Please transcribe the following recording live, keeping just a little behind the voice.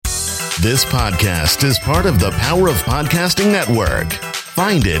This podcast is part of the Power of Podcasting Network.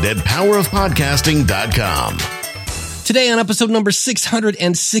 Find it at powerofpodcasting.com. Today on episode number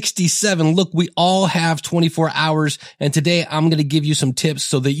 667, look, we all have 24 hours, and today I'm going to give you some tips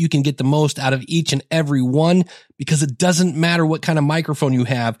so that you can get the most out of each and every one, because it doesn't matter what kind of microphone you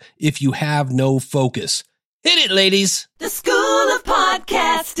have if you have no focus. Hit it, ladies. The School of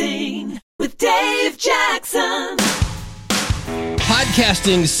Podcasting with Dave Jackson.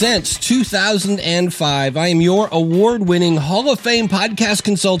 Podcasting since 2005. I am your award-winning Hall of Fame podcast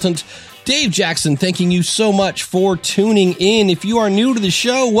consultant, Dave Jackson, thanking you so much for tuning in. If you are new to the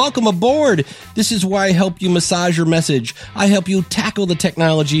show, welcome aboard. This is where I help you massage your message. I help you tackle the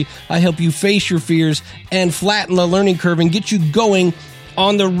technology. I help you face your fears and flatten the learning curve and get you going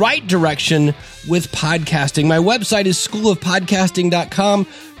on the right direction with podcasting. My website is schoolofpodcasting.com.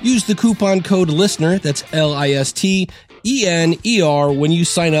 Use the coupon code LISTENER, that's LISTENER, when you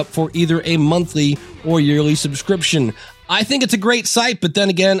sign up for either a monthly or yearly subscription. I think it's a great site, but then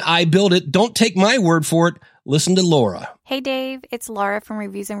again, I build it. Don't take my word for it. Listen to Laura. Hey, Dave. It's Laura from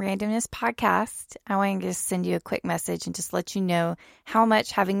Reviews and Randomness podcast. I want to just send you a quick message and just let you know how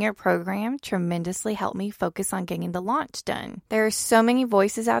much having your program tremendously helped me focus on getting the launch done. There are so many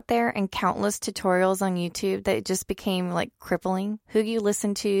voices out there and countless tutorials on YouTube that it just became like crippling. Who you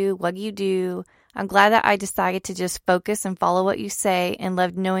listen to, what you do. I'm glad that I decided to just focus and follow what you say, and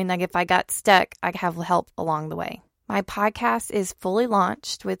loved knowing that if I got stuck, I could have help along the way. My podcast is fully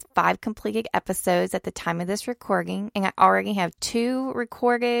launched with 5 completed episodes at the time of this recording, and I already have 2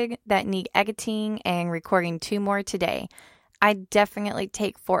 recorded that need editing and recording 2 more today. I definitely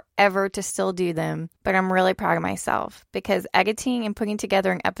take forever to still do them, but I'm really proud of myself because editing and putting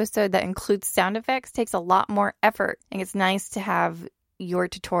together an episode that includes sound effects takes a lot more effort, and it's nice to have your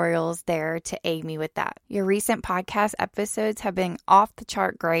tutorials there to aid me with that. Your recent podcast episodes have been off the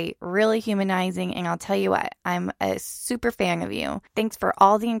chart great, really humanizing, and I'll tell you what, I'm a super fan of you. Thanks for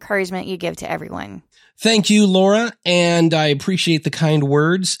all the encouragement you give to everyone. Thank you, Laura, and I appreciate the kind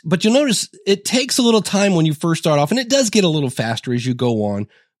words, but you'll notice it takes a little time when you first start off, and it does get a little faster as you go on,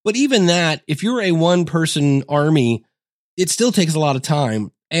 but even that, if you're a one-person army, it still takes a lot of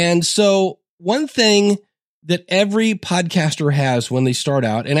time. And so one thing that every podcaster has when they start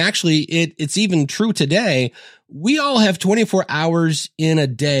out, and actually it's even true today, we all have 24 hours in a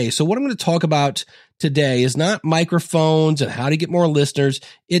day. So what I'm going to talk about today is not microphones and how to get more listeners.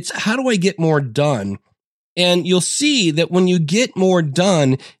 It's how do I get more done? And you'll see that when you get more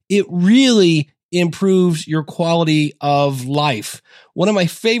done, it really improves your quality of life. One of my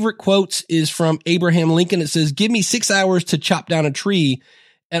favorite quotes is from Abraham Lincoln. It says, "Give me 6 hours to chop down a tree,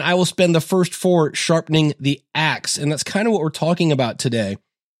 and I will spend the first 4 sharpening the axe." And that's kind of what we're talking about today.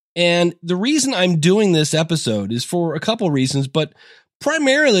 And the reason I'm doing this episode is for a couple reasons, but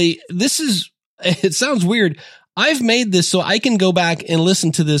primarily it sounds weird. I've made this so I can go back and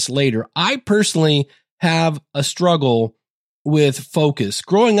listen to this later. I personally have a struggle with focus.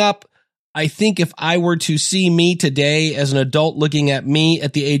 Growing up, I think if I were to see me today as an adult looking at me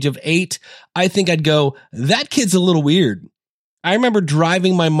at the age of 8, I think I'd go, that kid's a little weird. I remember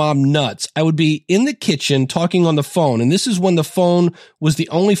driving my mom nuts. I would be in the kitchen talking on the phone. And this is when the phone was the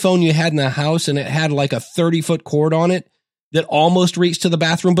only phone you had in the house. And it had like a 30-foot cord on it that almost reached to the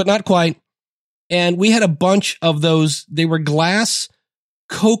bathroom, but not quite. And we had a bunch of those. They were glass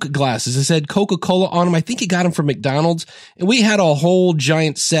Coke glasses. It said Coca-Cola on them. I think he got them from McDonald's. And we had a whole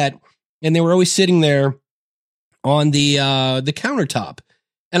giant set. And they were always sitting there on the countertop.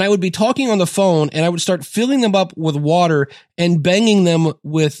 And I would be talking on the phone, and I would start filling them up with water and banging them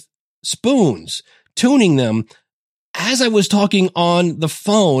with spoons, tuning them as I was talking on the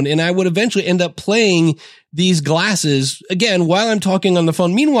phone. And I would eventually end up playing these glasses again while I'm talking on the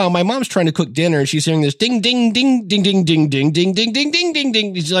phone. Meanwhile, my mom's trying to cook dinner, and she's hearing this ding, ding, ding, ding, ding, ding, ding, ding, ding, ding, ding, ding,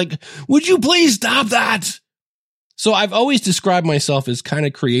 ding. She's like, "Would you please stop that?" So I've always described myself as kind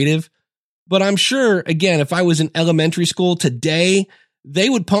of creative, but I'm sure, again, if I was in elementary school today,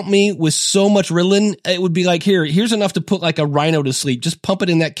 they would pump me with so much Ritalin. It would be like, here's enough to put like a rhino to sleep. Just pump it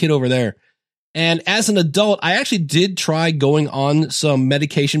in that kid over there. And as an adult, I actually did try going on some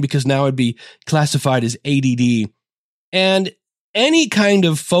medication because now it'd be classified as ADD. And any kind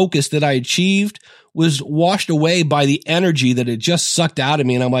of focus that I achieved was washed away by the energy that it just sucked out of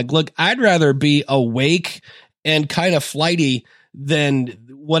me. And I'm like, look, I'd rather be awake and kind of flighty than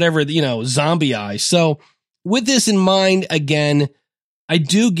whatever, zombie eye. So with this in mind, again, I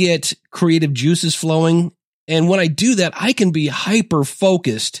do get creative juices flowing. And when I do that, I can be hyper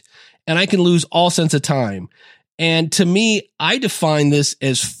focused and I can lose all sense of time. And to me, I define this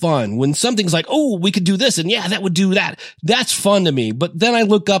as fun. When something's like, oh, we could do this, and yeah, that would do that. That's fun to me. But then I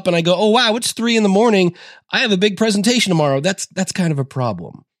look up and I go, oh, wow, it's 3 a.m. I have a big presentation tomorrow. That's kind of a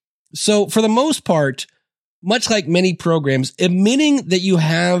problem. So for the most part, much like many programs, admitting that you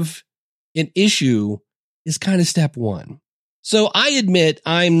have an issue is kind of step one. So I admit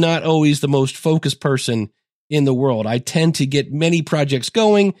I'm not always the most focused person in the world. I tend to get many projects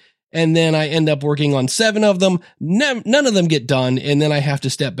going, and then I end up working on 7 of them. None of them get done. And then I have to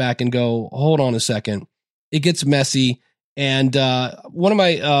step back and go, hold on a second. It gets messy. And one of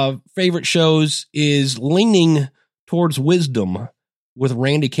my favorite shows is Leaning Towards Wisdom with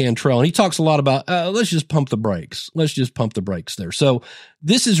Randy Cantrell. And he talks a lot about, let's just pump the brakes. Let's just pump the brakes there. So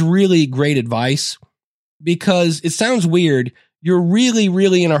this is really great advice because it sounds weird. You're really,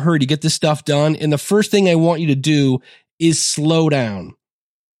 really in a hurry to get this stuff done. And the first thing I want you to do is slow down.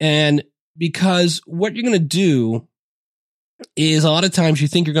 And because what you're going to do is a lot of times you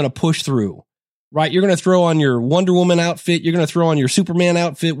think you're going to push through, right? You're going to throw on your Wonder Woman outfit. You're going to throw on your Superman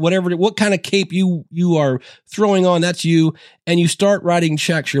outfit, what kind of cape you are throwing on, that's you. And you start writing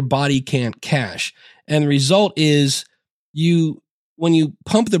checks your body can't cash. And the result is when you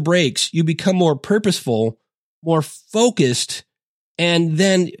pump the brakes, you become more purposeful, more focused, and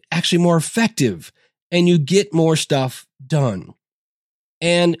then actually more effective. And you get more stuff done.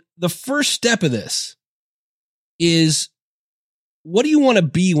 And the first step of this is, what do you want to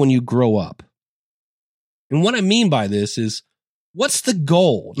be when you grow up? And what I mean by this is, what's the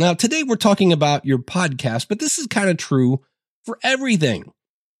goal? Now, today we're talking about your podcast, but this is kind of true for everything.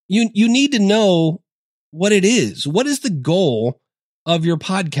 You need to know what it is. What is the goal of your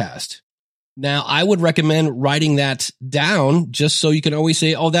podcast? Now, I would recommend writing that down just so you can always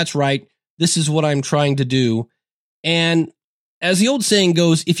say, oh, that's right. This is what I'm trying to do. And as the old saying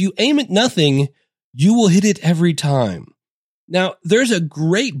goes, if you aim at nothing, you will hit it every time. Now, there's a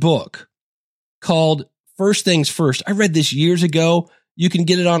great book called First Things First. I read this years ago. You can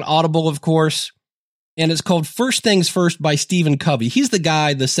get it on Audible, of course. And it's called First Things First by Stephen Covey. He's the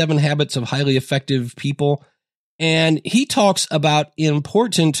guy, the 7 Habits of Highly Effective People. And he talks about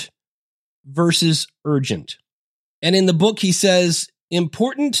important versus urgent. And in the book, he says,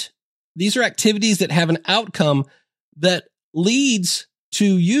 important, these are activities that have an outcome that leads to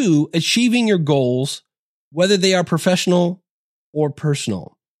you achieving your goals, whether they are professional or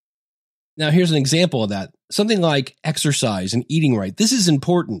personal. Now, here's an example of that. Something like exercise and eating right. This is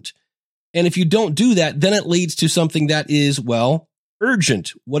important. And if you don't do that, then it leads to something that is, well,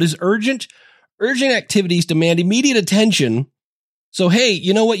 urgent. What is urgent? Urgent activities demand immediate attention. So, hey,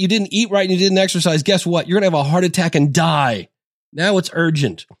 you know what? You didn't eat right and you didn't exercise. Guess what? You're going to have a heart attack and die. Now it's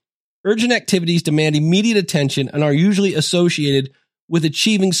urgent. Urgent activities demand immediate attention and are usually associated with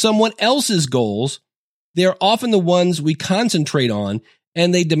achieving someone else's goals. They are often the ones we concentrate on,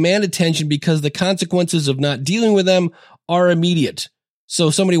 and they demand attention because the consequences of not dealing with them are immediate.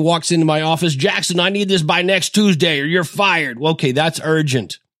 So somebody walks into my office, Jackson, I need this by next Tuesday or you're fired. Well, okay, that's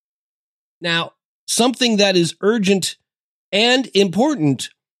urgent. Now, something that is urgent and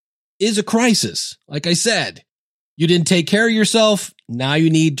important is a crisis. Like I said, you didn't take care of yourself. Now you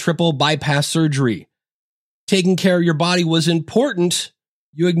need triple bypass surgery. Taking care of your body was important.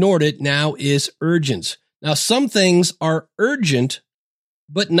 You ignored it. Now is urgent. Now, some things are urgent,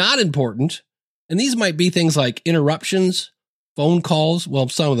 but not important. And these might be things like interruptions, phone calls. Well,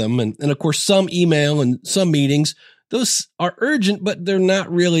 some of them. And of course, some email and some meetings. Those are urgent, but they're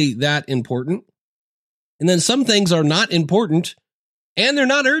not really that important. And then some things are not important and they're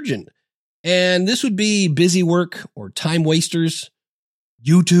not urgent. And this would be busy work or time wasters,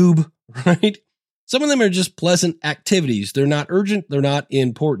 YouTube, right? Some of them are just pleasant activities. They're not urgent. They're not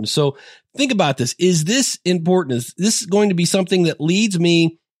important. So think about this. Is this important? Is this going to be something that leads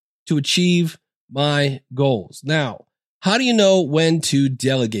me to achieve my goals? Now, how do you know when to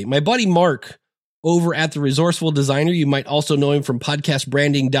delegate? My buddy Mark over at The Resourceful Designer, you might also know him from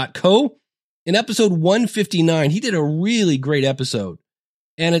podcastbranding.co. In episode 159, he did a really great episode.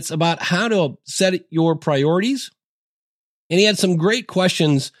 And it's about how to set your priorities. And he had some great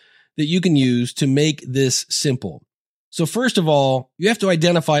questions that you can use to make this simple. So first of all, you have to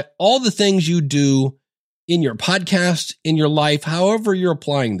identify all the things you do in your podcast, in your life, however you're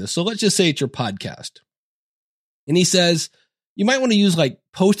applying this. So let's just say it's your podcast. And he says, you might want to use like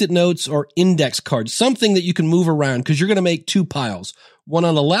Post-it notes or index cards, something that you can move around because you're going to make 2 piles, one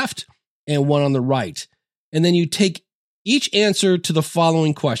on the left and one on the right. And then you take each answer to the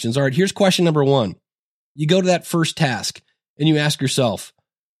following questions. All right, here's question number 1. You go to that first task and you ask yourself,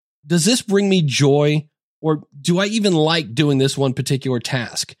 does this bring me joy, or do I even like doing this one particular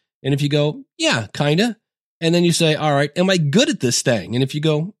task? And if you go, yeah, kind of, And then you say, all right, am I good at this thing? And if you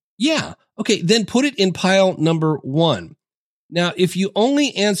go, yeah, okay, then put it in pile number 1. Now, if you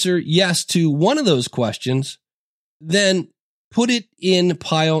only answer yes to one of those questions, then put it in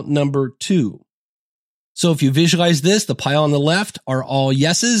pile number 2. So if you visualize this, the pile on the left are all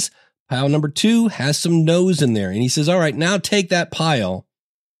yeses. Pile number 2 has some no's in there. And he says, all right, now take that pile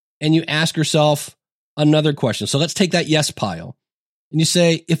and you ask yourself another question. So let's take that yes pile. And you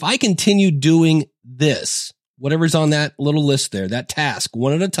say, if I continue doing this, whatever's on that little list there, that task,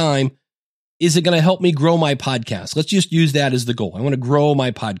 one at a time, is it going to help me grow my podcast? Let's just use that as the goal. I want to grow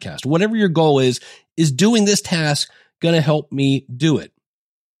my podcast. Whatever your goal is doing this task going to help me do it?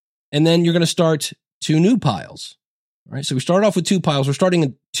 And then you're going to start 2 new piles. All right. So we start off with 2 piles. We're starting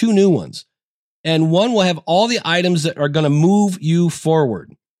in 2 new ones. And one will have all the items that are going to move you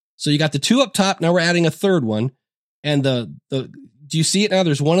forward. So you got the 2 up top. Now we're adding a third one. And do you see it now?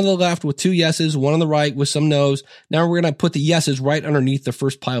 There's one on the left with 2 yeses, one on the right with some no's. Now we're going to put the yeses right underneath the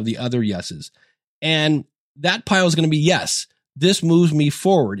first pile of the other yeses. And that pile is going to be yes. This moves me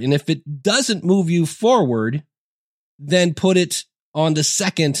forward. And if it doesn't move you forward, then put it on the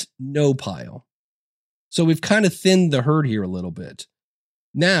second no pile. So we've kind of thinned the herd here a little bit.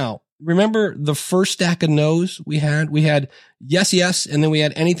 Now, remember the first stack of no's we had? We had yes, yes, and then we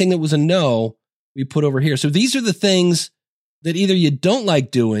had anything that was a no we put over here. So these are the things that either you don't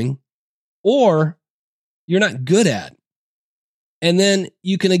like doing or you're not good at. And then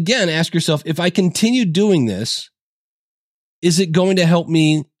you can again ask yourself, if I continue doing this, is it going to help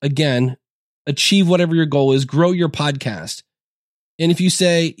me again achieve whatever your goal is, grow your podcast? And if you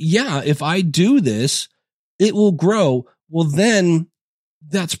say, yeah, if I do this, it will grow. Well, then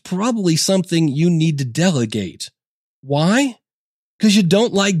that's probably something you need to delegate. Why? Because you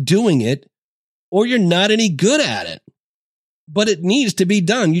don't like doing it or you're not any good at it. But it needs to be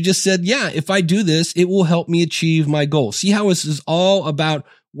done. You just said, yeah, if I do this, it will help me achieve my goal. See how this is all about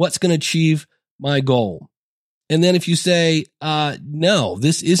what's going to achieve my goal. And then if you say, no,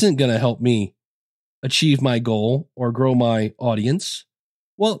 this isn't going to help me achieve my goal or grow my audience,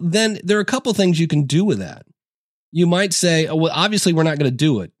 well, then there are a couple things you can do with that. You might say, oh, well, obviously we're not going to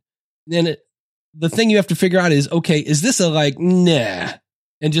do it. Then the thing you have to figure out is, okay, is this a like, nah,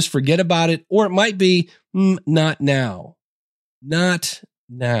 and just forget about it? Or it might be, not now. Not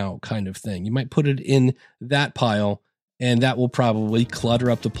now kind of thing. You might put it in that pile and that will probably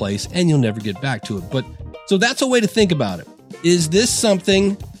clutter up the place and you'll never get back to it. But so that's a way to think about it. Is this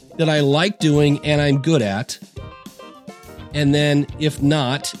something that I like doing and I'm good at? And then if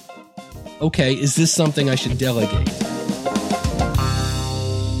not, okay, is this something I should delegate?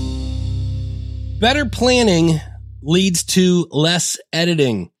 Better planning leads to less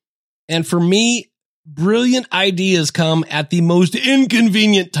editing. And for me, brilliant ideas come at the most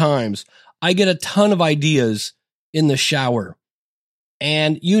inconvenient times. I get a ton of ideas in the shower,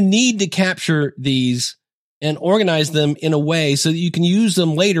 and you need to capture these and organize them in a way so that you can use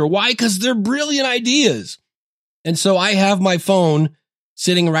them later. Why? Because they're brilliant ideas. And so I have my phone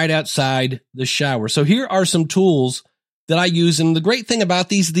sitting right outside the shower. So here are some tools that I use. And the great thing about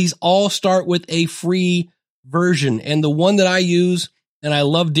these all start with a free version. And the one that I use and I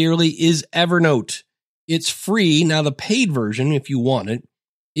love dearly is Evernote. It's free. Now, the paid version, if you want it,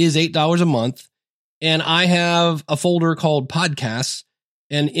 is $8 a month. And I have a folder called Podcasts.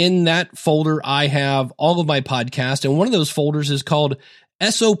 And in that folder, I have all of my podcasts. And one of those folders is called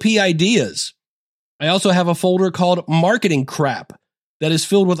SOP Ideas. I also have a folder called Marketing Crap that is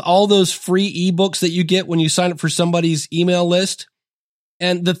filled with all those free ebooks that you get when you sign up for somebody's email list.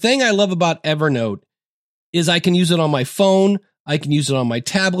 And the thing I love about Evernote is I can use it on my phone. I can use it on my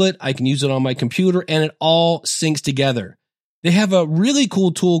tablet. I can use it on my computer, and it all syncs together. They have a really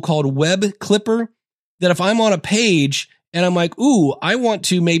cool tool called Web Clipper that if I'm on a page and I'm like, ooh, I want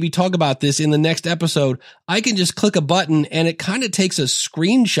to maybe talk about this in the next episode, I can just click a button and it kind of takes a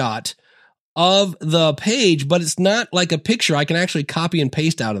screenshot of the page, but it's not like a picture. I can actually copy and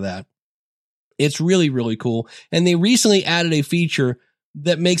paste out of that. It's really, really cool. And they recently added a feature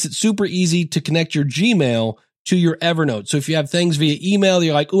that makes it super easy to connect your Gmail to your Evernote. So if you have things via email,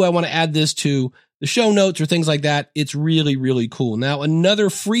 you're like, ooh, I want to add this to the show notes or things like that. It's really, really cool. Now, another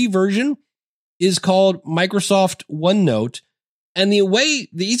free version is called Microsoft OneNote. And the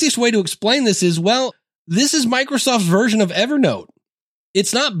easiest way to explain this is, well, this is Microsoft's version of Evernote.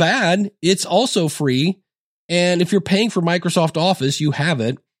 It's not bad. It's also free. And if you're paying for Microsoft Office, you have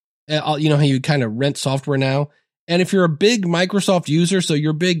it. You know how you kind of rent software now. And if you're a big Microsoft user, so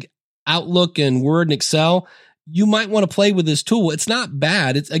you're big Outlook and Word and Excel, you might want to play with this tool. It's not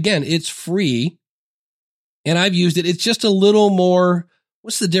bad. It's free. And I've used it. It's just a little more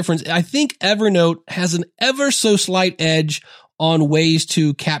What's the difference? I think Evernote has an ever so slight edge on ways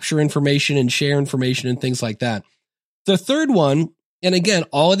to capture information and share information and things like that. The third one, and again,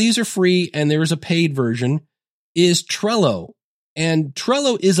 all of these are free and there's a paid version, is Trello. And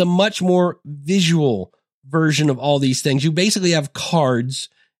Trello is a much more visual version of all these things. You basically have cards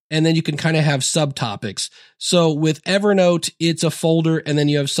and then you can kind of have subtopics. So with Evernote, it's a folder and then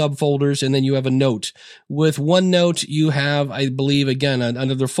you have subfolders and then you have a note. With OneNote, you have, I believe, again,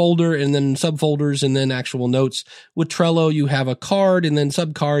 another folder and then subfolders and then actual notes. With Trello, you have a card and then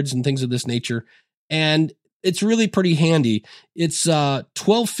subcards and things of this nature. And it's really pretty handy. It's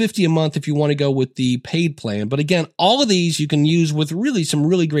 $12.50 a month if you want to go with the paid plan. But again, all of these you can use with really some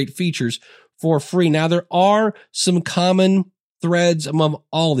really great features for free. Now, there are some common threads among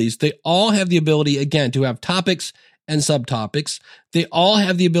all these. They all have the ability, again, to have topics and subtopics. They all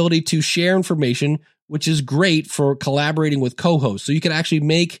have the ability to share information, which is great for collaborating with co-hosts. So you can actually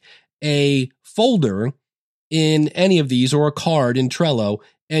make a folder in any of these or a card in Trello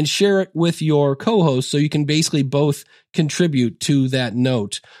and share it with your co-host so you can basically both contribute to that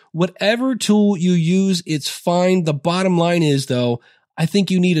note. Whatever tool you use, it's fine. The bottom line is, though, I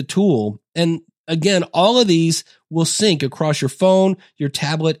think you need a tool. And again, all of these will sync across your phone, your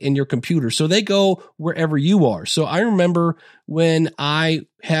tablet, and your computer. So they go wherever you are. So I remember when I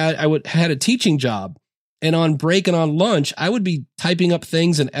had a teaching job, and on break and on lunch, I would be typing up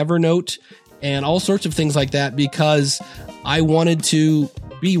things in Evernote and all sorts of things like that because I wanted to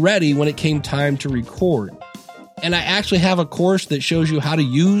be ready when it came time to record. And I actually have a course that shows you how to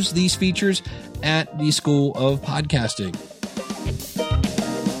use these features at the School of Podcasting.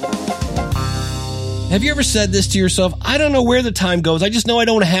 Have you ever said this to yourself? I don't know where the time goes. I just know I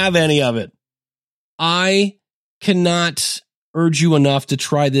don't have any of it. I cannot urge you enough to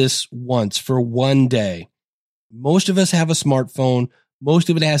try this once for one day. Most of us have a smartphone. Most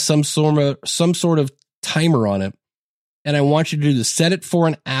of it has some sort of timer on it. And I want you to do this. Set it for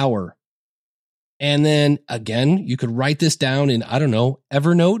an hour. And then again, you could write this down in, I don't know,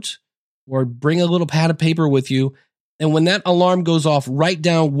 Evernote, or bring a little pad of paper with you. And when that alarm goes off, write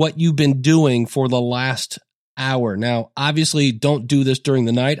down what you've been doing for the last hour. Now, obviously, don't do this during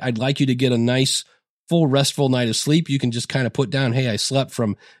the night. I'd like you to get a nice, full, restful night of sleep. You can just kind of put down, hey, I slept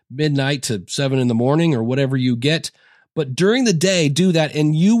from midnight to 7 in the morning or whatever you get. But during the day, do that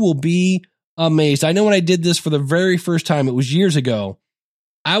and you will be amazed. I know when I did this for the very first time, it was years ago,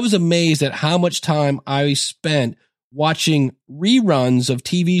 I was amazed at how much time I spent watching reruns of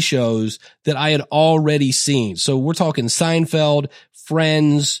TV shows that I had already seen. So we're talking Seinfeld,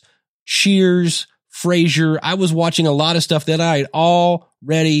 Friends, Cheers, Frasier. I was watching a lot of stuff that I had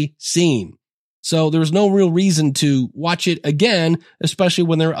already seen. So there was no real reason to watch it again, especially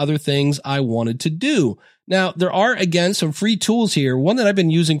when there are other things I wanted to do. Now, there are, again, some free tools here. One that I've been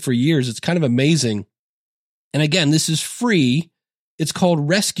using for years. It's kind of amazing. And again, this is free. It's called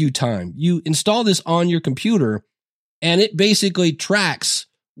Rescue Time. You install this on your computer and it basically tracks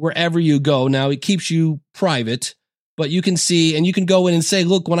wherever you go. Now, it keeps you private, but you can see, and you can go in and say,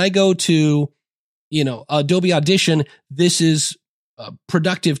 look, when I go to, Adobe Audition, this is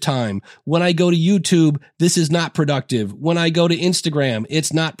productive time. When I go to YouTube, this is not productive. When I go to Instagram,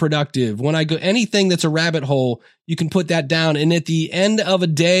 it's not productive. When I go anything that's a rabbit hole, you can put that down. And at the end of a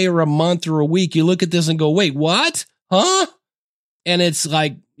day or a month or a week, you look at this and go, wait, what? Huh? And it's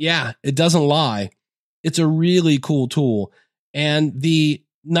like, yeah, it doesn't lie. It's a really cool tool. And the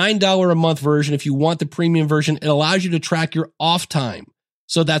 $9 a month version, if you want the premium version, it allows you to track your off time.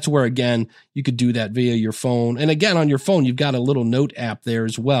 So that's where, again, you could do that via your phone. And again, on your phone, you've got a little note app there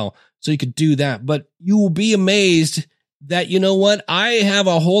as well. So you could do that. But you will be amazed that, you know what? I have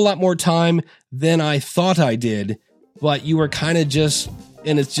a whole lot more time than I thought I did. But you were kind of just,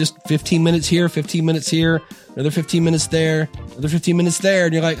 and it's just 15 minutes here, 15 minutes here, another 15 minutes there, another 15 minutes there.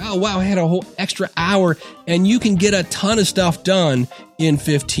 And you're like, oh, wow, I had a whole extra hour. And you can get a ton of stuff done in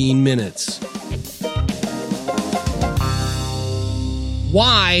 15 minutes.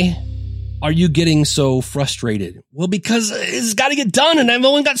 Why are you getting so frustrated? Well, because it's got to get done and I've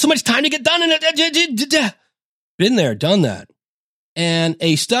only got so much time to get done. And been there, done that. And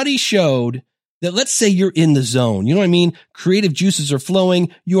a study showed that, let's say you're in the zone. You know what I mean? Creative juices are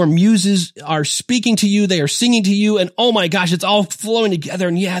flowing. Your muses are speaking to you. They are singing to you. And oh my gosh, it's all flowing together.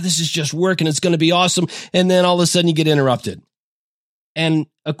 And yeah, this is just working. It's going to be awesome. And then all of a sudden you get interrupted. And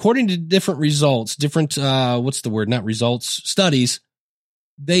according to different results, studies,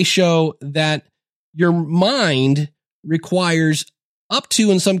 they show that your mind requires up to,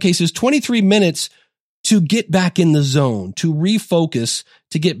 in some cases, 23 minutes to get back in the zone, to refocus,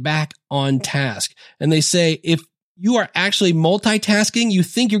 to get back on task. And they say if you are actually multitasking. You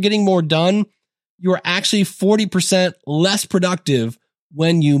think you're getting more done. You are actually 40% less productive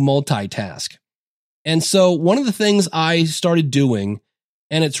when you multitask. And so one of the things I started doing,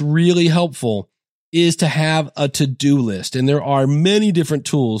 and it's really helpful, is to have a to-do list. And there are many different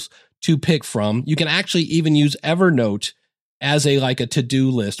tools to pick from. You can actually even use Evernote as a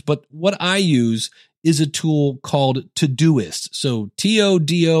to-do list. But what I use is a tool called Todoist. So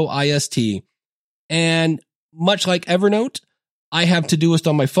Todoist. And much like Evernote, I have Todoist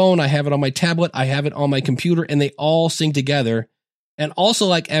on my phone. I have it on my tablet. I have it on my computer, and they all sync together. And also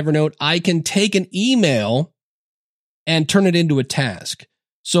like Evernote, I can take an email and turn it into a task.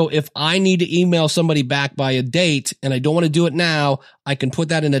 So if I need to email somebody back by a date and I don't want to do it now, I can put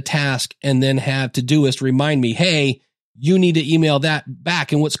that in a task and then have Todoist remind me, hey, you need to email that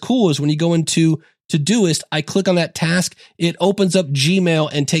back. And what's cool is when you go into Todoist, I click on that task, it opens up Gmail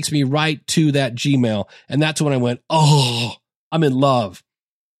and takes me right to that Gmail. And that's when I went, oh, I'm in love.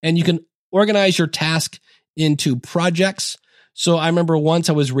 And you can organize your task into projects. So I remember once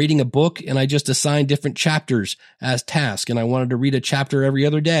I was reading a book and I just assigned different chapters as tasks, and I wanted to read a chapter every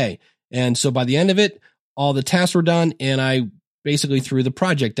other day. And so by the end of it, all the tasks were done and I basically threw the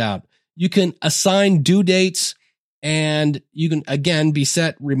project out. You can assign due dates, and you can again be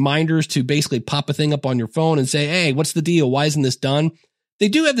set reminders to basically pop a thing up on your phone and say, hey, what's the deal? Why isn't this done? They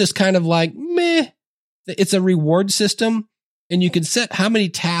do have this kind of it's a reward system, and you can set how many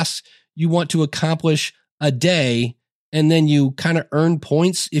tasks you want to accomplish a day. And then you kind of earn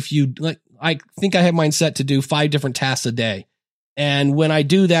points if you I think I have mine set to do 5 different tasks a day. And when I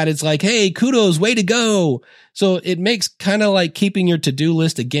do that, it's like, hey, kudos, way to go. So it makes kind of like keeping your to-do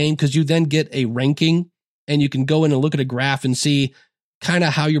list a game, because you then get a ranking and you can go in and look at a graph and see kind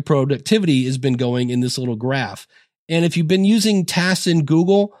of how your productivity has been going in this little graph. And if you've been using tasks in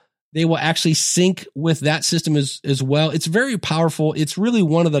Google, they will actually sync with that system as well. It's very powerful. It's really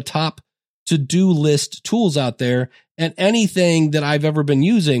one of the top to-do list tools out there. And anything that I've ever been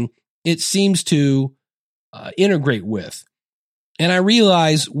using, it seems to integrate with. And I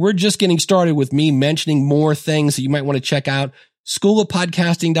realize we're just getting started with me mentioning more things that you might want to check out.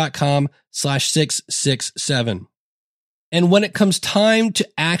 schoolofpodcasting.com/667. And when it comes time to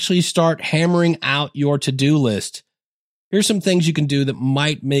actually start hammering out your to-do list, here's some things you can do that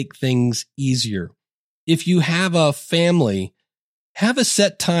might make things easier. If you have a family, have a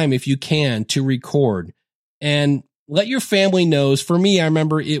set time if you can to record, and let your family know. For me, I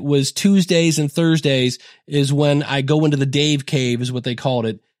remember it was Tuesdays and Thursdays is when I go into the Dave cave, is what they called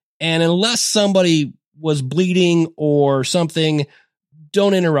it. And unless somebody was bleeding or something,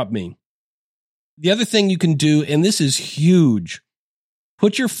 don't interrupt me. The other thing you can do, and this is huge,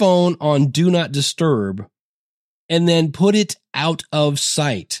 put your phone on Do Not Disturb and then put it out of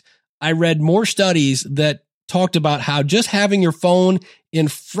sight. I read more studies that talked about how just having your phone in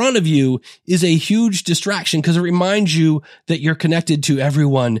front of you is a huge distraction, because it reminds you that you're connected to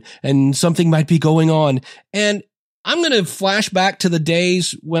everyone and something might be going on. And I'm going to flash back to the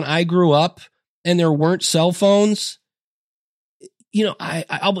days when I grew up and there weren't cell phones. You know,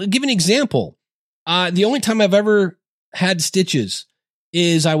 I'll give an example. The only time I've ever had stitches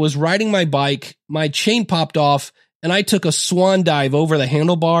is I was riding my bike, my chain popped off, and I took a swan dive over the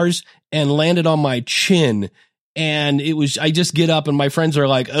handlebars and landed on my chin. And I just get up and my friends are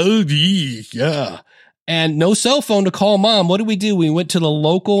like, oh, yeah. And no cell phone to call mom. What do? We went to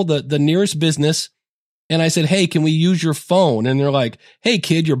the nearest business, and I said, hey, can we use your phone? And they're like, hey,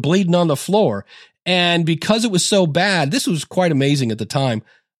 kid, you're bleeding on the floor. And because it was so bad, this was quite amazing at the time,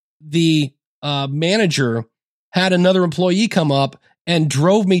 the manager had another employee come up and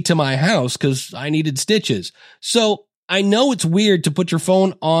drove me to my house because I needed stitches. So I know it's weird to put your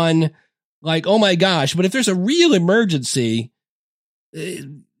phone on, like, oh my gosh, but if there's a real emergency,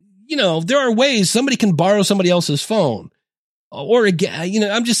 there are ways somebody can borrow somebody else's phone. Or again,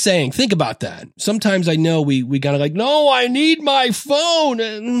 I'm just saying, think about that. Sometimes I know we gotta no, I need my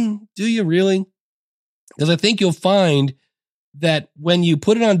phone. Do you really? Because I think you'll find that when you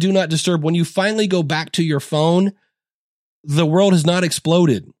put it on Do Not Disturb, when you finally go back to your phone, the world has not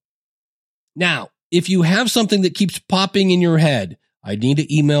exploded. Now, if you have something that keeps popping in your head, I need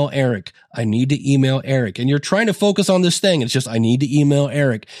to email Eric. I need to email Eric. And you're trying to focus on this thing. It's just, I need to email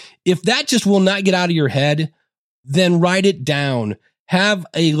Eric. If that just will not get out of your head, then write it down. Have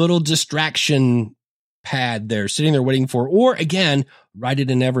a little distraction pad there sitting there waiting for, or again, write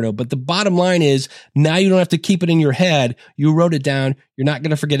it in Evernote. But the bottom line is, now you don't have to keep it in your head. You wrote it down. You're not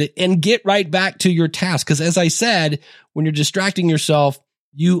going to forget it, and get right back to your task. Because as I said, when you're distracting yourself,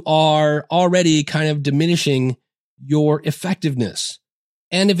 you are already kind of diminishing your effectiveness.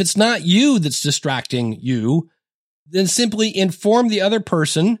 And if it's not you that's distracting you, then simply inform the other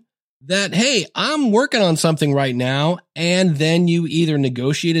person that, hey, I'm working on something right now. And then you either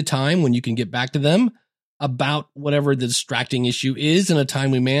negotiate a time when you can get back to them about whatever the distracting issue is in a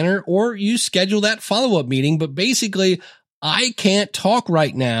timely manner, or you schedule that follow-up meeting. But basically, I can't talk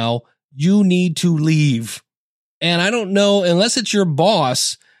right now. You need to leave. And I don't know, unless it's your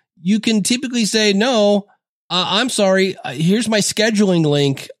boss, you can typically say, no, I'm sorry. Here's my scheduling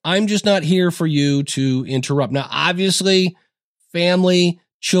link. I'm just not here for you to interrupt. Now, obviously, family,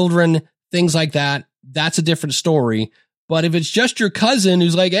 children, things like that, that's a different story. But if it's just your cousin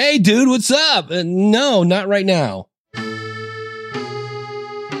who's like, hey, dude, what's up? No, not right now.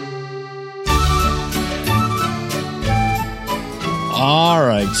 All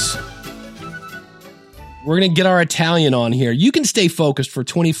right. We're going to get our Italian on here. You can stay focused for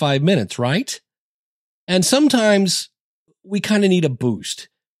 25 minutes, right? And sometimes we kind of need a boost.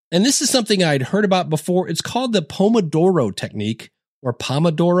 And this is something I'd heard about before. It's called the Pomodoro technique, or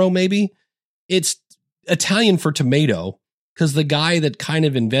Pomodoro maybe. It's Italian for tomato, because the guy that kind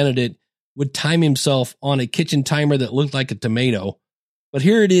of invented it would time himself on a kitchen timer that looked like a tomato. But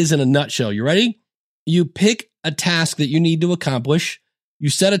here it is in a nutshell. You ready? You pick a task that you need to accomplish. You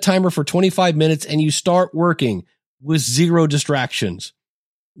set a timer for 25 minutes and you start working with zero distractions.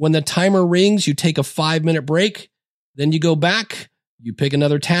 When the timer rings, you take a 5-minute break. Then you go back. You pick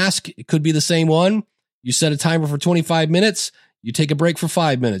another task. It could be the same one. You set a timer for 25 minutes. You take a break for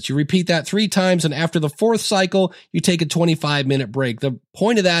 5 minutes. You repeat that 3 times. And after the 4th cycle, you take a 25-minute break. The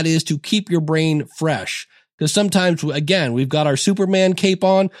point of that is to keep your brain fresh. Because sometimes, again, we've got our Superman cape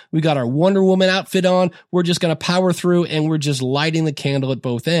on. We got our Wonder Woman outfit on. We're just going to power through and we're just lighting the candle at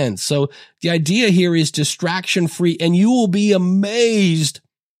both ends. So the idea here is distraction free, and you will be amazed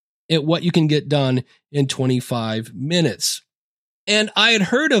at what you can get done in 25 minutes. And I had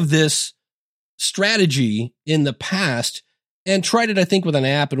heard of this strategy in the past and tried it, I think, with an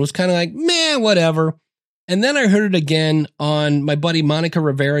app, and was kind of like, man, whatever. And then I heard it again on my buddy Monica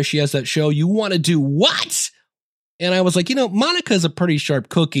Rivera. She has that show, You Want to Do What? And I was like, Monica's a pretty sharp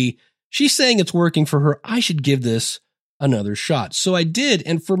cookie. She's saying it's working for her. I should give this another shot. So I did.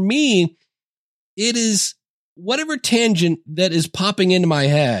 And for me, it is whatever tangent that is popping into my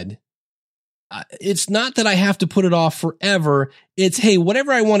head. It's not that I have to put it off forever. It's, hey,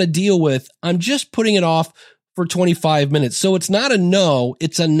 whatever I want to deal with, I'm just putting it off for 25 minutes. So it's not a no,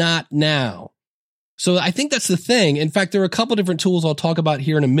 it's a not now. So I think that's the thing. In fact, there are a couple different tools I'll talk about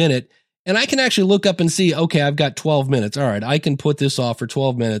here in a minute. And I can actually look up and see, okay, I've got 12 minutes. All right, I can put this off for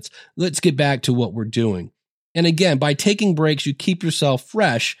 12 minutes. Let's get back to what we're doing. And again, by taking breaks, you keep yourself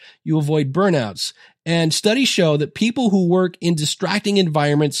fresh. You avoid burnouts. And studies show that people who work in distracting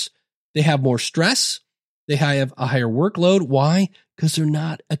environments, they have more stress. They have a higher workload. Why? Because they're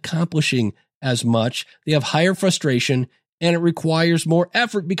not accomplishing as much. They have higher frustration, and it requires more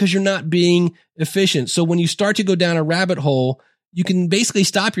effort because you're not being efficient. So when you start to go down a rabbit hole, you can basically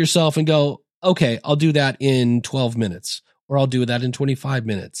stop yourself and go, okay, I'll do that in 12 minutes, or I'll do that in 25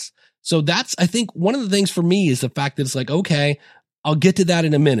 minutes. So that's, I think, one of the things for me is the fact that it's like, okay, I'll get to that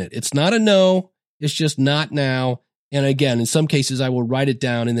in a minute. It's not a no. It's just not now. And again, in some cases, I will write it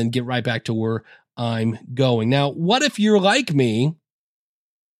down and then get right back to where I'm going. Now, what if you're like me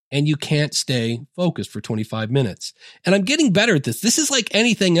and you can't stay focused for 25 minutes? And I'm getting better at this. This is like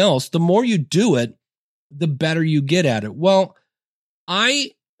anything else. The more you do it, the better you get at it. Well,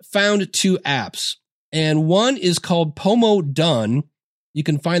 I found 2 apps, and one is called Pomodone. You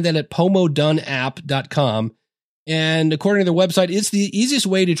can find that at pomodoneapp.com. And according to their website, it's the easiest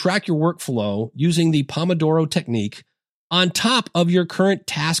way to track your workflow using the Pomodoro technique on top of your current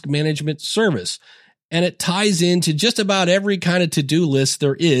task management service. And it ties into just about every kind of to-do list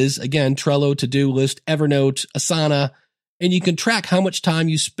there is. Again, Trello, to-do list, Evernote, Asana, and you can track how much time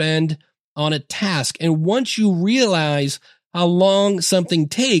you spend on a task. And once you realize how long something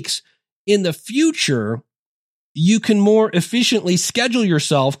takes in the future, you can more efficiently schedule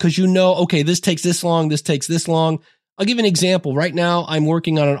yourself because you know, okay, this takes this long, this takes this long. I'll give you an example. Right now, I'm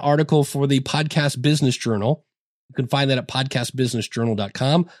working on an article for the Podcast Business Journal. You can find that at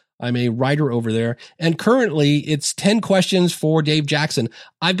podcastbusinessjournal.com. I'm a writer over there. And currently, it's 10 questions for Dave Jackson.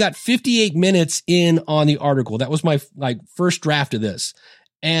 I've got 58 minutes in on the article. That was my first draft of this.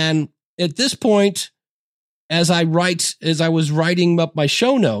 And at this point, as I was writing up my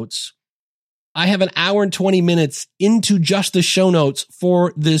show notes, I have an hour and 20 minutes into just the show notes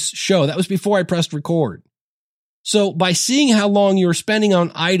for this show. That was before I pressed record. So by seeing how long you're spending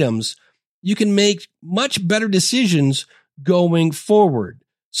on items, you can make much better decisions going forward.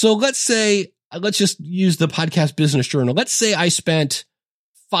 So let's just use the Podcast Business Journal. Let's say I spent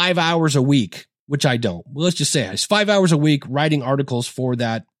 5 hours a week which I don't. Well, let's just say it's 5 hours a week writing articles for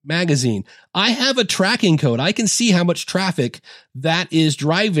that magazine. I have a tracking code. I can see how much traffic that is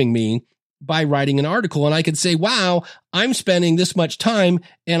driving me by writing an article. And I can say, wow, I'm spending this much time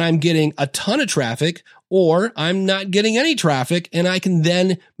and I'm getting a ton of traffic, or I'm not getting any traffic. And I can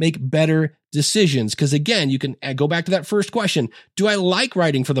then make better decisions. Because again, you can go back to that first question. Do I like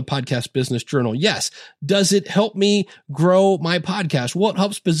writing for the Podcast Business Journal? Yes. Does it help me grow my podcast? Well, it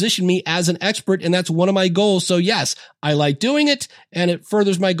helps position me as an expert, and that's one of my goals. So yes, I like doing it and it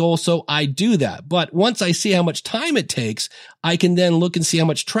furthers my goal. So I do that. But once I see how much time it takes, I can then look and see how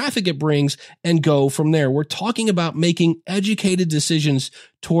much traffic it brings and go from there. We're talking about making educated decisions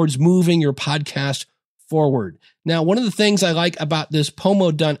towards moving your podcast forward. Now, one of the things I like about this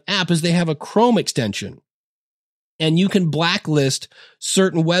Pomodun app is they have a Chrome extension, and you can blacklist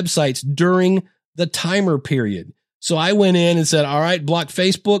certain websites during the timer period. So I went in and said, all right, block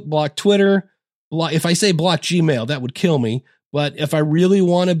Facebook, block Twitter, block. If I say block Gmail, that would kill me. But if I really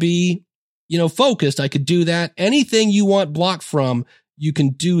want to be, focused, I could do that. Anything you want blocked from, you can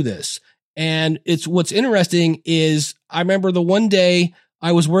do this. And what's interesting is I remember the one day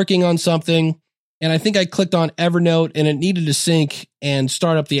I was working on something, and I think I clicked on Evernote and it needed to sync and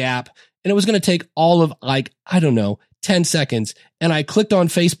start up the app. And it was going to take all of 10 seconds. And I clicked on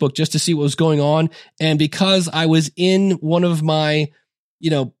Facebook just to see what was going on. And because I was in one of my,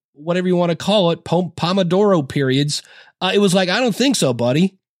 whatever you want to call it, Pomodoro periods, it was like, I don't think so,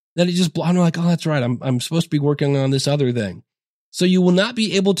 buddy. Then I'm like, oh, that's right. I'm supposed to be working on this other thing. So you will not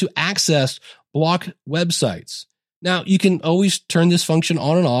be able to access block websites. Now, you can always turn this function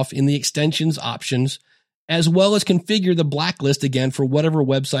on and off in the extensions options, as well as configure the blacklist again for whatever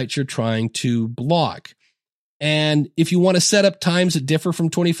websites you're trying to block. And if you want to set up times that differ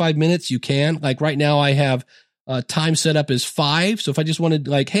from 25 minutes, you can. Like right now, I have time set up as 5. So if I just wanted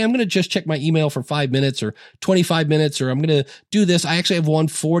hey, I'm going to just check my email for 5 minutes or 25 minutes, or I'm going to do this. I actually have one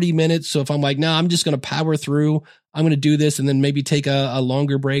 40 minutes. So if I'm like, no, I'm just going to power through, I'm going to do this and then maybe take a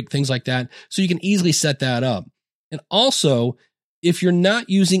longer break, things like that. So you can easily set that up. And also, if you're not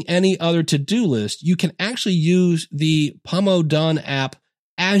using any other to-do list, you can actually use the Pomodun app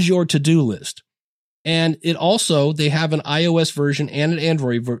as your to-do list. And they have an iOS version and an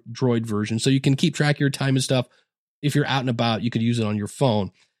Android version, so you can keep track of your time and stuff. If you're out and about, you could use it on your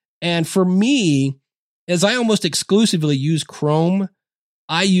phone. And for me, as I almost exclusively use Chrome,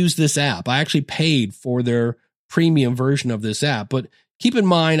 I use this app. I actually paid for their premium version of this app, but keep in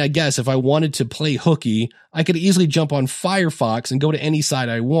mind, I guess, if I wanted to play hooky, I could easily jump on Firefox and go to any site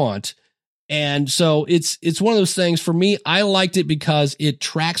I want. And so it's one of those things. For me, I liked it because it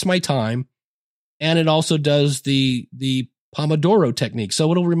tracks my time, and it also does the Pomodoro technique. So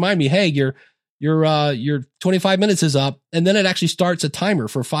it'll remind me, hey, your 25 minutes is up, and then it actually starts a timer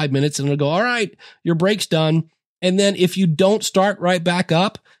for 5 minutes, and it'll go, all right, your break's done. And then if you don't start right back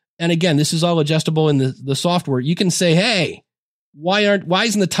up, and again, this is all adjustable in the software, you can say, hey, why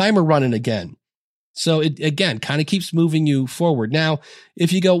isn't the timer running again? So it, again, kind of keeps moving you forward. Now,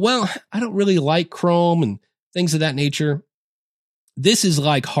 if you go, well, I don't really like Chrome and things of that nature, this is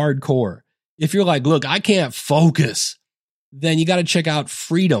like hardcore. If you're like, look, I can't focus, then you got to check out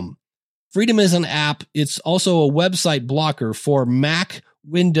Freedom. Freedom is an app. It's also a website blocker for Mac,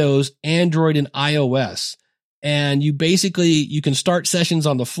 Windows, Android, and iOS. And you can start sessions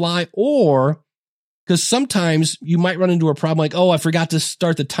on the fly, or because sometimes you might run into a problem like, oh, I forgot to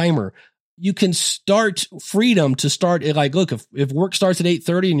start the timer. You can start Freedom to start it. Like, look, if work starts at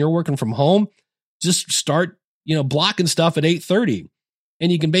 8:30 and you're working from home, just start, blocking stuff at 8:30.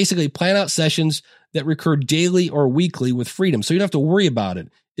 And you can basically plan out sessions that recur daily or weekly with Freedom. So you don't have to worry about it.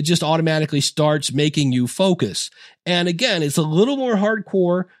 It just automatically starts making you focus. And again, it's a little more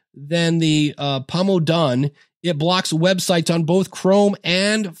hardcore than the Pomodun. It blocks websites on both Chrome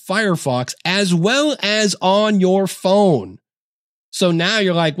and Firefox, as well as on your phone. So now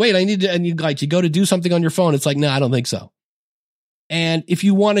you're like, wait, you go to do something on your phone. It's like, no, I don't think so. And if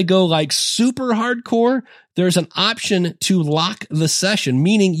you want to go like super hardcore, there's an option to lock the session,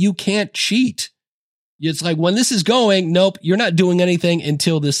 meaning you can't cheat. It's like when this is going, nope, you're not doing anything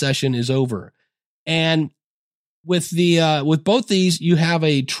until this session is over. And with both these, you have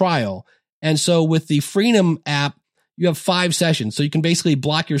a trial. And so with the Freedom app, you have 5 sessions. So you can basically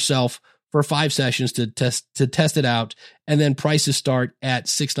block yourself for 5 sessions to test it out. And then prices start at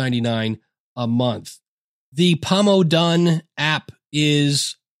 $6.99 a month. The Pomodun app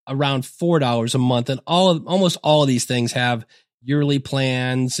is around $4 a month. And almost all of these things have yearly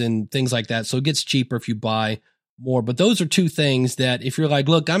plans and things like that. So it gets cheaper if you buy more. But those are 2 things that if you're like,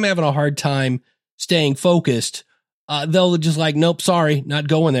 look, I'm having a hard time staying focused, they'll just like, nope, sorry, not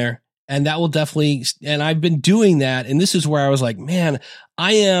going there. And that will definitely, and I've been doing that. And this is where I was like, man,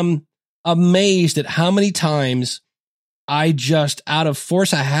 I am amazed at how many times I just, out of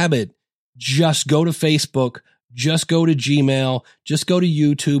force of habit, just go to Facebook, just go to Gmail, just go to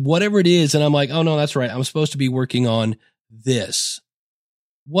YouTube, whatever it is. And I'm like, oh no, that's right. I'm supposed to be working on this.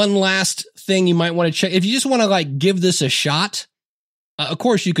 One last thing you might want to check. If you just want to like give this a shot, of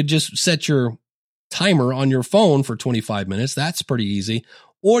course you could just set your timer on your phone for 25 minutes. That's pretty easy.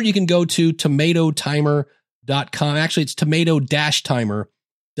 Or you can go to tomatotimer.com. Actually, it's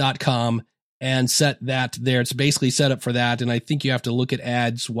tomato-timer.com and set that there. It's basically set up for that. And I think you have to look at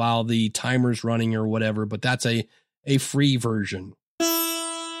ads while the timer's running or whatever, but that's a free version.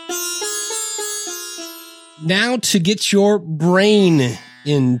 Now to get your brain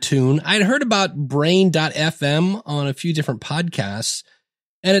in tune. I'd heard about Brain.fm on a few different podcasts,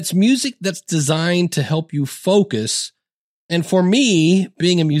 and it's music that's designed to help you focus. And for me,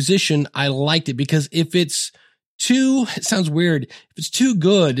 being a musician, I liked it because if it's too, it sounds weird, if it's too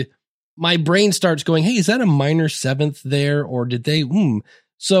good, my brain starts going, hey, is that a minor seventh there? Or did they,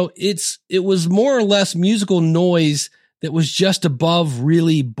 So it was more or less musical noise that was just above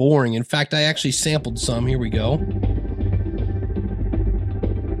really boring. In fact, I actually sampled some. Here we go.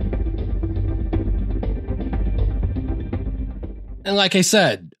 And like I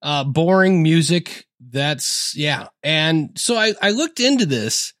said, boring music. That's, yeah. And so I looked into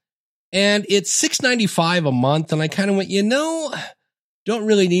this, and it's $6.95 a month. And I kind of went, don't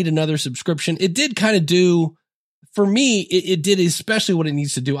really need another subscription. It did kind of do, for me, it did especially what it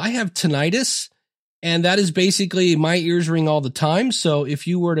needs to do. I have tinnitus, and that is basically my ears ring all the time. So if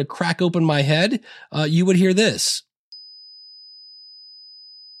you were to crack open my head, you would hear this.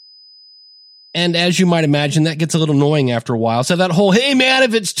 And as you might imagine, that gets a little annoying after a while. So that whole, hey man,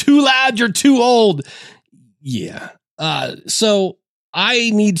 if it's too loud, you're too old. Yeah. So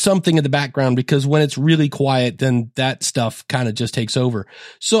I need something in the background because when it's really quiet, then that stuff kind of just takes over.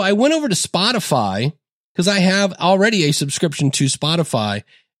 So I went over to Spotify because I have already a subscription to Spotify.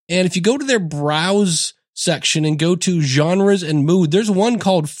 And if you go to their browse section and go to genres and mood, there's one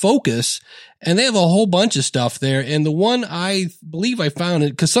called Focus, and they have a whole bunch of stuff there. And the one I believe I found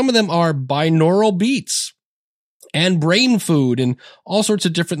it, because some of them are binaural beats and brain food and all sorts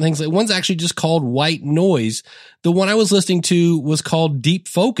of different things. Like one's actually just called white noise. The one I was listening to was called Deep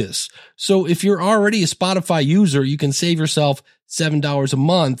Focus. So if you're already a Spotify user, you can save yourself $7 a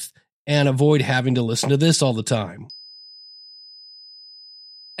month and avoid having to listen to this all the time.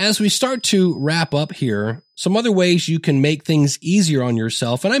 As we start to wrap up here, some other ways you can make things easier on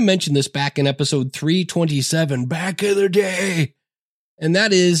yourself. And I mentioned this back in episode 327, back in the day. And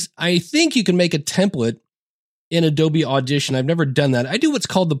that is, I think you can make a template in Adobe Audition. I've never done that. I do what's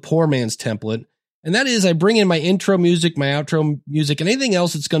called the poor man's template. And that is I bring in my intro music, my outro music, and anything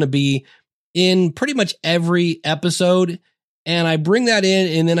else that's going to be in pretty much every episode. And I bring that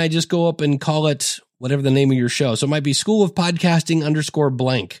in, and then I just go up and call it whatever the name of your show. So it might be School of Podcasting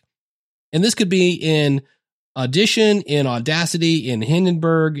 _blank. And this could be in Audition, in Audacity, in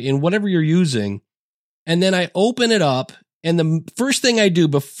Hindenburg, in whatever you're using. And then I open it up. And the first thing I do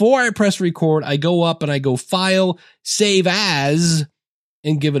before I press record, I go up and I go File, Save As,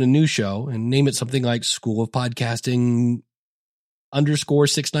 and give it a new show and name it something like School of Podcasting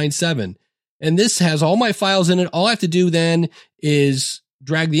 _697. And this has all my files in it. All I have to do then is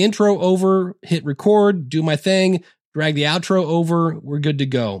drag the intro over, hit record, do my thing, drag the outro over. We're good to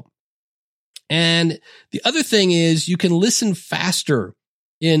go. And the other thing is you can listen faster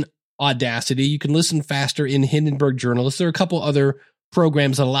in Audacity. You can listen faster in Hindenburg Journalist. There are a couple other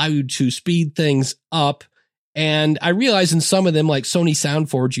programs that allow you to speed things up. And I realize in some of them, like Sony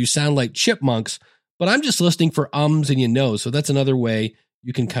SoundForge, you sound like chipmunks, but I'm just listening for ums and you know. So that's another way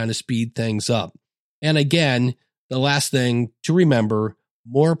you can kind of speed things up. And again, the last thing to remember,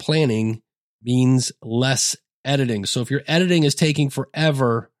 more planning means less editing. So if your editing is taking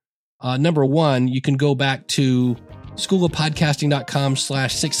forever, number one, you can go back to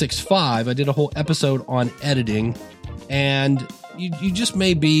schoolofpodcasting.com/665. I did a whole episode on editing, and you just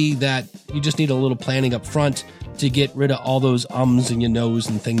may be that you just need a little planning up front to get rid of all those ums and your nose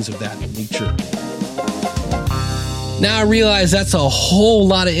and things of that nature. Now I realize that's a whole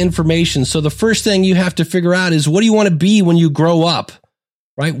lot of information. So the first thing you have to figure out is, what do you want to be when you grow up?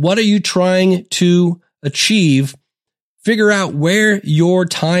 Right? What are you trying to achieve? Figure out where your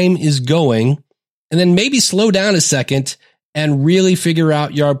time is going, and then maybe slow down a second and really figure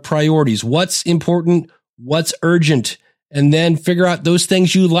out your priorities. What's important? What's urgent? And then figure out those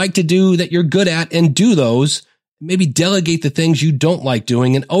things you like to do that you're good at and do those. Maybe delegate the things you don't like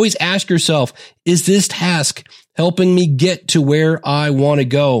doing, and always ask yourself, is this task helping me get to where I want to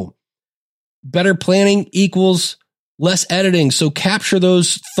go? better planning equals less editing. So capture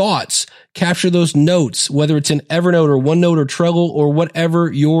those thoughts, capture those notes, whether it's in Evernote or OneNote or Trello or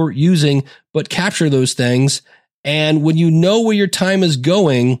whatever you're using, but capture those things. And when you know where your time is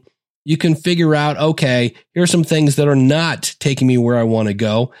going, you can figure out, okay, here are some things that are not taking me where I want to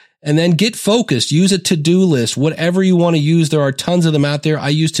go. And then get focused. Use a to-do list, whatever you want to use. There are tons of them out there. I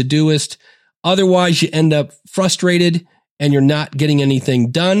use Todoist. Otherwise, you end up frustrated and you're not getting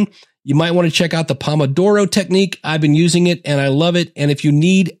anything done. You might want to check out the Pomodoro technique. I've been using it and I love it. And if you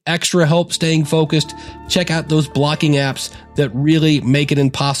need extra help staying focused, check out those blocking apps that really make it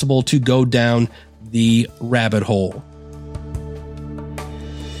impossible to go down the rabbit hole.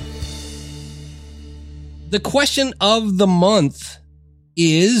 The question of the month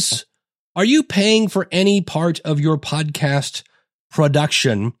is, are you paying for any part of your podcast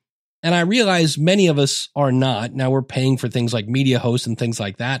production? And I realize many of us are not. Now we're paying for things like media hosts and things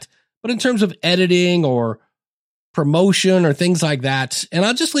like that. But in terms of editing or promotion or things like that, and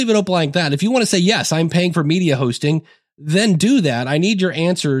I'll just leave it open like that. If you want to say, yes, I'm paying for media hosting, then do that. I need your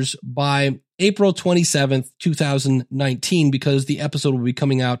answers by April 27th, 2019, because the episode will be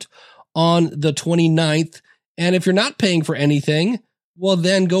coming out on the 29th. And if you're not paying for anything, well,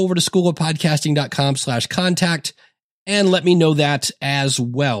 then go over to schoolofpodcasting.com/contact and let me know that as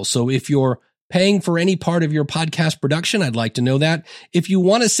well. So if you're paying for any part of your podcast production, I'd like to know that. If you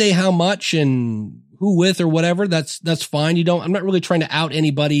want to say how much and who with or whatever, that's fine. I'm not really trying to out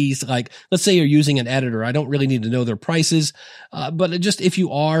anybody's, like, let's say you're using an editor. I don't really need to know their prices. But just if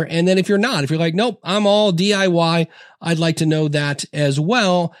you are, and then if you're not, if you're like, nope, I'm all DIY, I'd like to know that as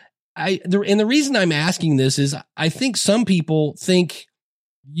well. And the reason I'm asking this is I think some people think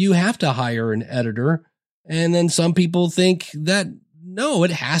you have to hire an editor. And then some people think that no,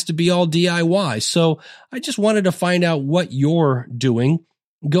 it has to be all DIY. So I just wanted to find out what you're doing.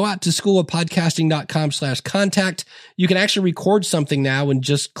 Go out to schoolofpodcasting.com/contact. You can actually record something now and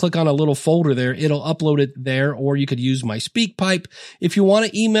just click on a little folder there. It'll upload it there, or you could use my SpeakPipe. If you want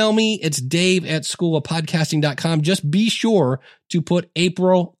to email me, it's dave@schoolofpodcasting.com. Just be sure to put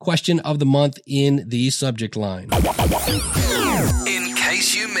April question of the month in the subject line. In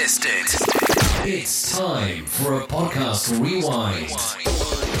case you missed it, it's time for a podcast rewind.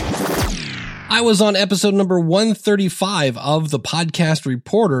 I was on episode number 135 of the Podcast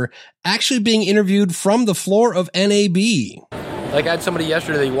Reporter, actually being interviewed from the floor of NAB. Like, I had somebody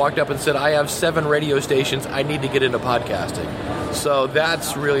yesterday, they walked up and said, I have 7 radio stations, I need to get into podcasting. So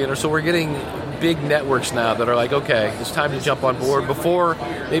that's really interesting. So we're getting big networks now that are like, okay, it's time to jump on board. Before,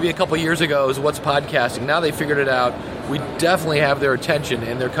 maybe a couple years ago, it was what's podcasting. Now they figured it out. We definitely have their attention,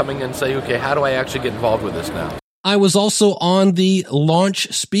 and they're coming in and saying, okay, how do I actually get involved with this now? I was also on the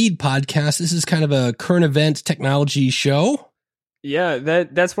Launch Speed podcast. This is kind of a current event technology show. Yeah,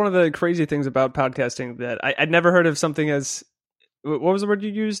 that's one of the crazy things about podcasting that I'd never heard of something as, what was the word you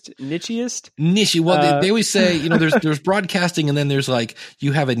used? Nichiest? Niche. Well, they always say, there's broadcasting and then there's like,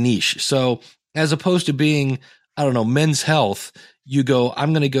 you have a niche. So as opposed to being, I don't know, men's health, you go,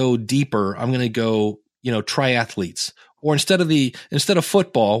 I'm going to go deeper. I'm going to go, triathletes. Or instead of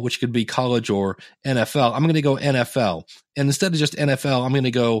football, which could be college or NFL, I'm going to go NFL. And instead of just NFL, I'm going to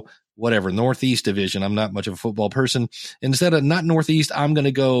go whatever, Northeast Division. I'm not much of a football person. Instead of not Northeast, I'm going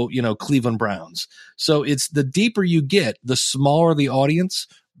to go, Cleveland Browns. So it's the deeper you get, the smaller the audience,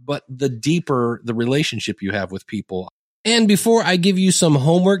 but the deeper the relationship you have with people. And before I give you some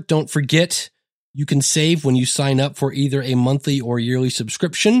homework, don't forget you can save when you sign up for either a monthly or yearly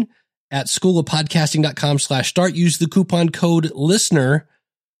subscription at schoolofpodcasting.com/start. Use the coupon code LISTENER.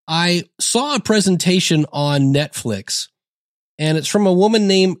 I saw a presentation on Netflix, and it's from a woman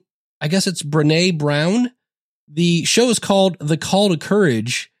named, I guess it's Brené Brown. The show is called The Call to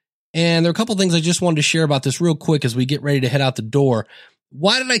Courage, and there are a couple things I just wanted to share about this real quick as we get ready to head out the door.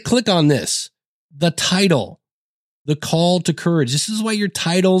 Why did I click on this? The title, The Call to Courage. This is why your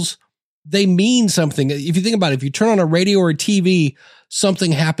titles, they mean something. If you think about it, if you turn on a radio or a TV,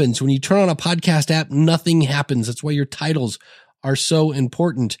 something happens. When you turn on a podcast app, nothing happens. That's why your titles are so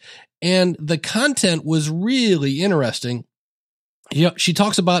important. And the content was really interesting. She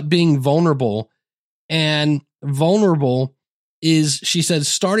talks about being vulnerable, and vulnerable is, she says,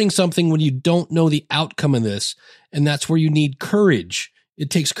 starting something when you don't know the outcome of this. And that's where you need courage. It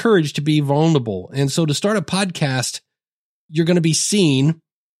takes courage to be vulnerable. And so to start a podcast, you're going to be seen,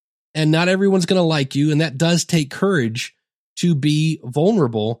 and not everyone's going to like you. And that does take courage to be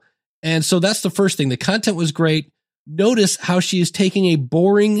vulnerable. And so that's the first thing. The content was great. Notice how she is taking a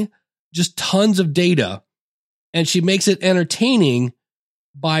boring, just tons of data, and she makes it entertaining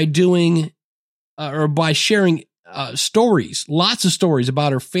by doing or by sharing stories, lots of stories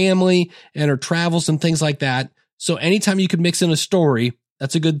about her family and her travels and things like that. So anytime you could mix in a story,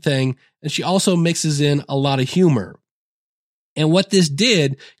 that's a good thing. And she also mixes in a lot of humor. And what this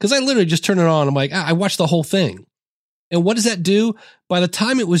did, because I literally just turned it on, I'm like, I watched the whole thing. And what does that do? By the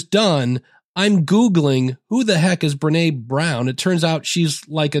time it was done, I'm Googling who the heck is Brene Brown. It turns out she's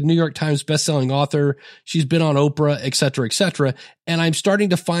like a New York Times bestselling author. She's been on Oprah, et cetera, et cetera. And I'm starting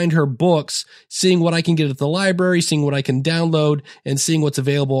to find her books, seeing what I can get at the library, seeing what I can download, and seeing what's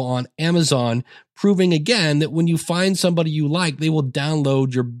available on Amazon, proving again that when you find somebody you like, they will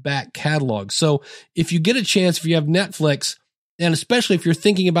download your back catalog. So if you get a chance, if you have Netflix, and especially if you're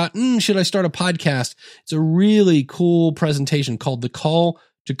thinking about, should I start a podcast? It's a really cool presentation called The Call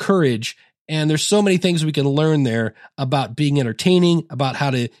to Courage. And there's so many things we can learn there about being entertaining, about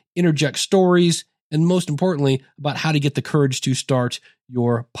how to interject stories, and most importantly, about how to get the courage to start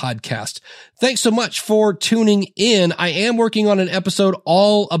your podcast. Thanks so much for tuning in. I am working on an episode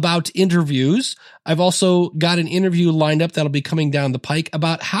all about interviews. I've also got an interview lined up that'll be coming down the pike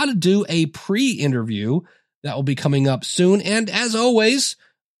about how to do a pre-interview. That will be coming up soon. And as always,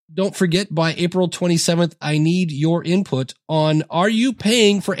 don't forget, by April 27th, I need your input on, are you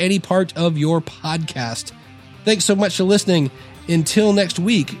paying for any part of your podcast? Thanks so much for listening. Until next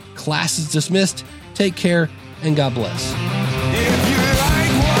week, class is dismissed. Take care and God bless. If you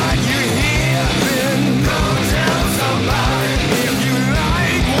like what you hear, then go tell somebody. If you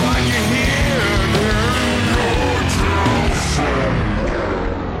like what you hear, then go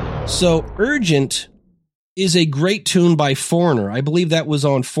tell somebody. So, Urgent is a great tune by Foreigner. I believe that was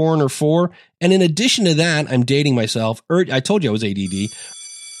on Foreigner 4. And in addition to that, I'm dating myself. I told you I was ADD.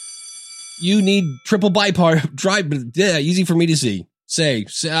 You need triple bypass drive. Yeah, easy for me to see.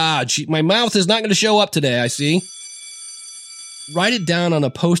 My mouth is not going to show up today, I see. Write it down on a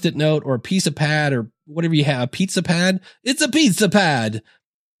Post-it note or a piece of pad or whatever you have. A pizza pad? It's a pizza pad.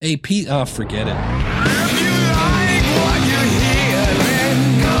 Forget it. If you like what you